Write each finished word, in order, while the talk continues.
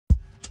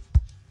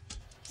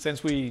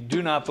Since we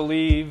do not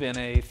believe in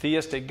a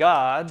theistic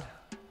God,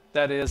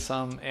 that is,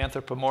 some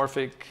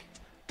anthropomorphic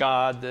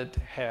God that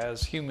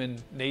has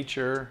human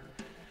nature,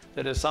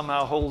 that is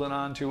somehow holding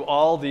on to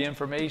all the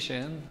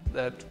information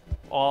that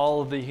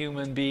all the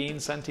human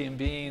beings, sentient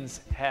beings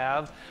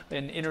have,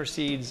 and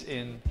intercedes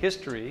in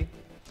history.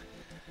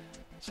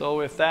 So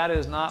if that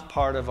is not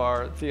part of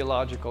our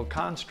theological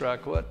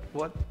construct,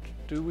 what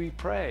do we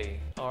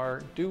pray?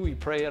 Or do we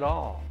pray at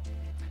all?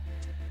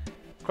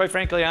 Quite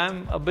frankly,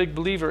 I'm a big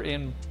believer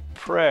in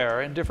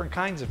prayer and different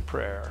kinds of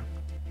prayer.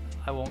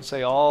 I won't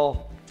say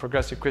all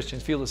progressive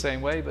Christians feel the same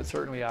way, but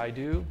certainly I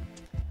do.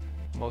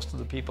 Most of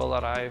the people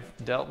that I've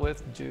dealt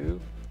with do.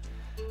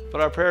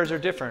 But our prayers are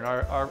different.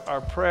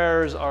 Our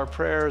prayers are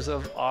prayers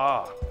of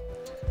awe.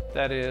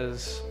 That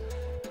is,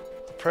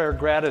 prayer of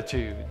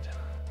gratitude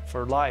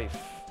for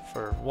life,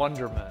 for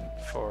wonderment,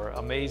 for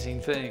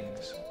amazing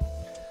things.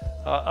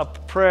 A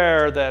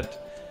prayer that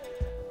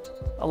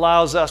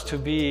allows us to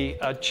be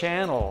a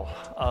channel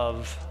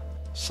of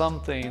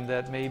something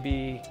that may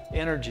be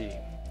energy.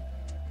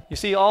 You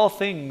see, all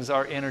things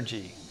are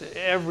energy.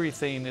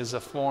 Everything is a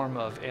form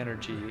of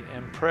energy,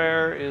 and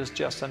prayer is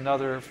just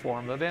another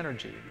form of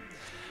energy.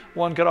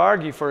 One could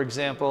argue, for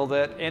example,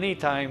 that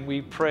anytime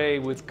we pray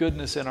with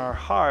goodness in our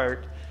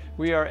heart,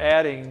 we are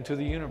adding to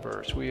the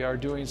universe. We are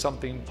doing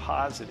something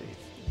positive.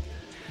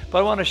 But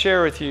I want to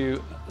share with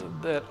you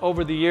that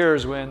over the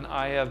years, when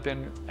I have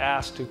been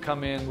asked to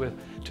come in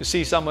to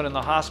see someone in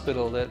the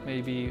hospital that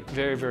may be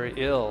very, very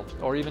ill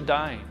or even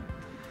dying,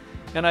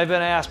 and I've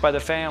been asked by the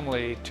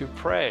family to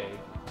pray,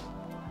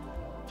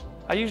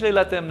 I usually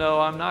let them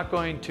know I'm not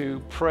going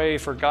to pray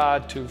for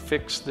God to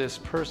fix this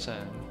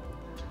person,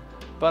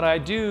 but I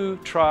do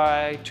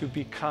try to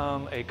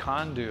become a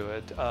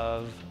conduit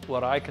of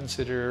what I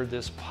consider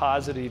this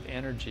positive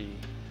energy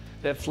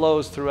that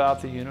flows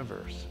throughout the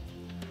universe.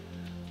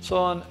 So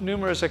on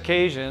numerous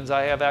occasions,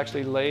 I have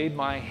actually laid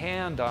my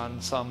hand on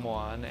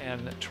someone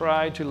and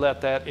tried to let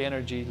that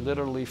energy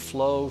literally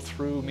flow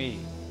through me.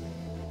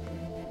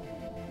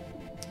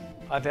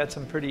 I've had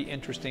some pretty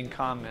interesting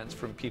comments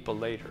from people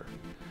later.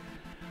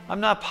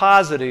 I'm not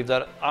positive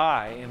that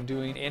I am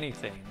doing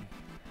anything.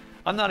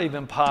 I'm not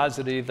even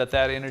positive that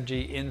that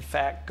energy in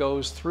fact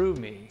goes through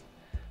me.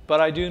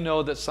 But I do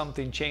know that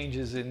something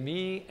changes in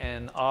me,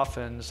 and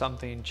often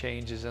something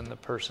changes in the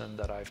person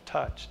that I've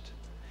touched.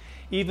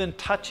 Even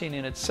touching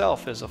in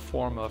itself is a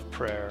form of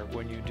prayer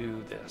when you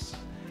do this.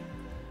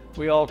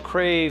 We all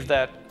crave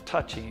that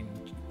touching.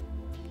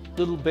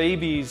 Little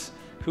babies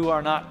who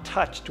are not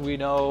touched, we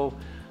know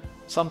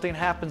something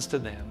happens to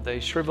them. They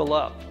shrivel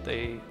up.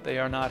 They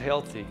are not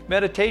healthy.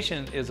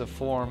 Meditation is a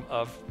form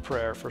of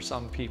prayer for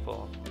some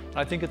people.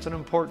 I think it's an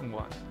important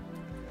one.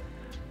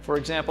 For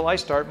example, I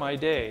start my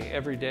day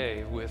every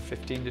day with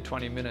 15 to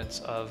 20 minutes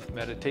of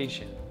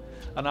meditation.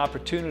 An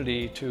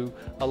opportunity to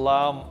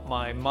allow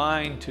my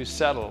mind to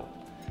settle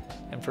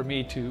and for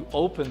me to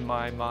open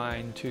my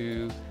mind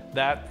to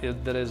that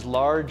is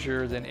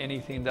larger than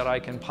anything that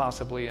I can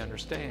possibly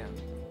understand.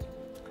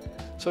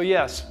 So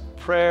yes,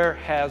 prayer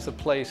has a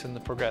place in the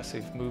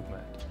progressive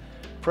movement.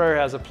 Prayer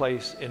has a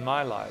place in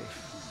my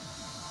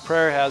life.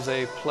 Prayer has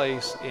a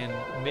place in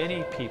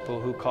many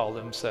people who call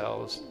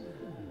themselves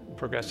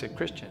progressive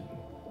Christian.